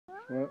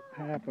what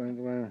happens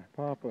when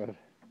Papa's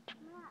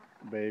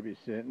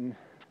babysitting.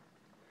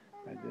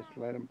 I just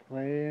let him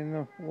play in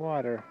the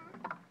water.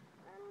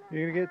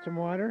 You gonna get some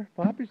water?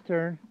 Papi's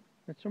turn.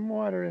 Get some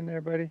water in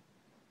there, buddy.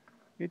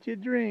 Get you a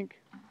drink.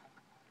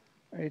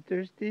 Are you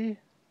thirsty?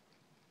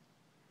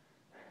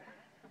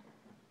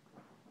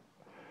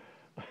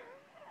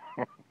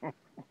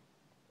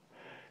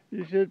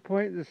 You should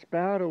point the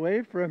spout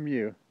away from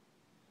you.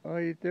 Oh,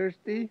 you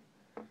thirsty?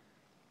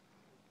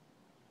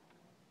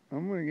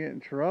 I'm gonna get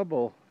in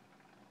trouble.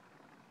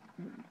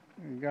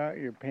 You got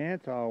your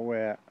pants all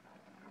wet.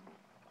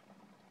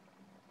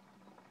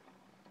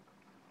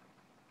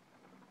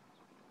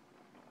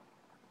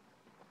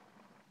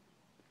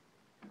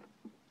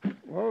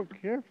 Whoa,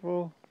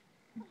 careful.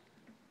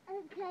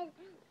 Okay,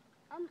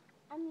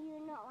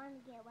 you not want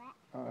to get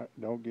wet?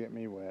 Don't get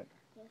me wet.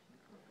 Okay.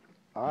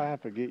 I'll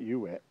have to get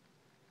you wet.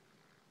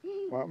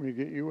 Want me to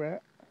get you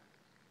wet?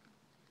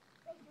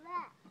 It's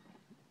wet.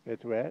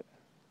 It's wet?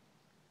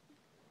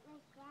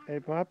 Like Hey,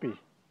 Papi.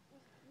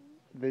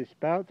 The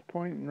spout's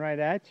pointing right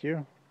at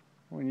you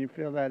when you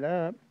fill that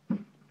up.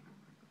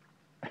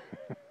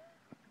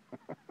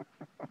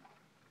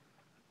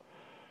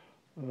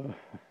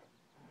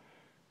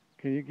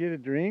 Can you get a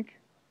drink?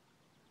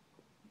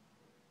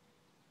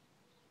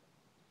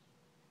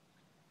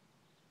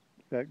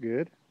 Is that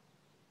good?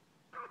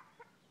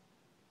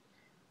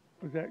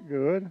 Was that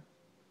good?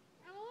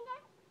 I need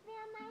to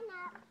fill mine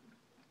up.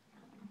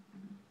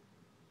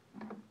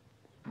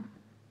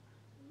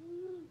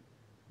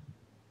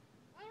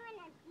 I want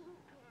a drink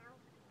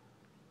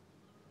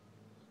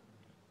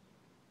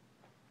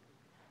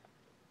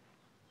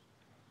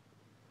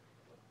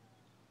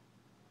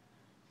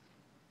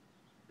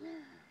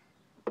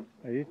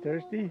now. Are you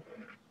thirsty?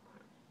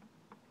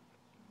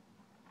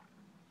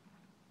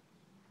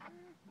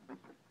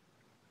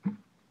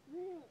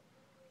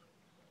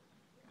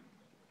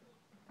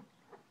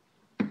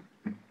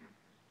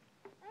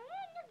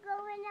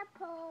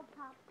 Pool,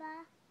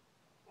 Papa.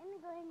 Let me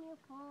go in your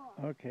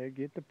pool. Okay,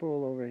 get the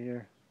pool over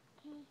here.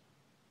 Okay.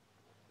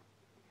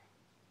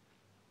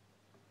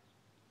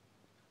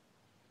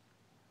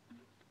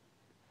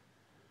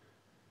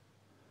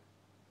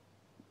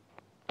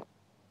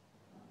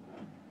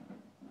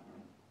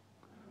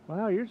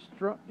 Wow, you're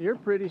strong. You're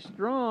pretty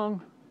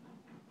strong.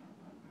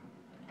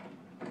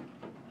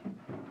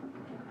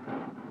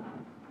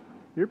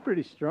 You're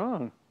pretty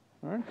strong,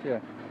 aren't you?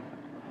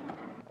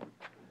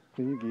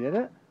 Can you get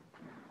it?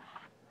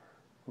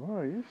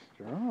 Boy, you're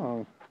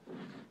strong.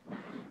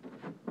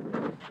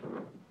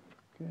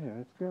 Okay,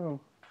 let's go.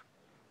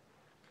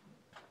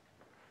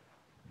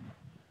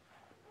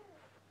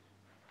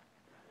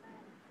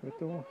 Put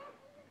the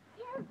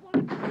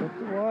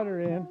water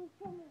in.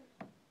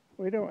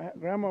 We don't have,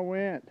 Grandma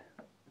went.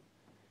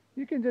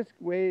 You can just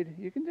wade.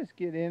 You can just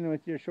get in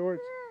with your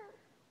shorts.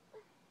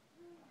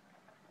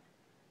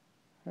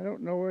 I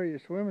don't know where your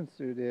swimming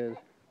suit is.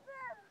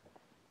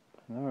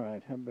 All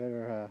right, I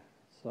better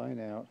sign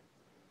out.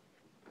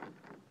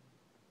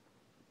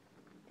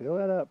 Fill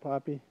that up,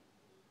 Papi.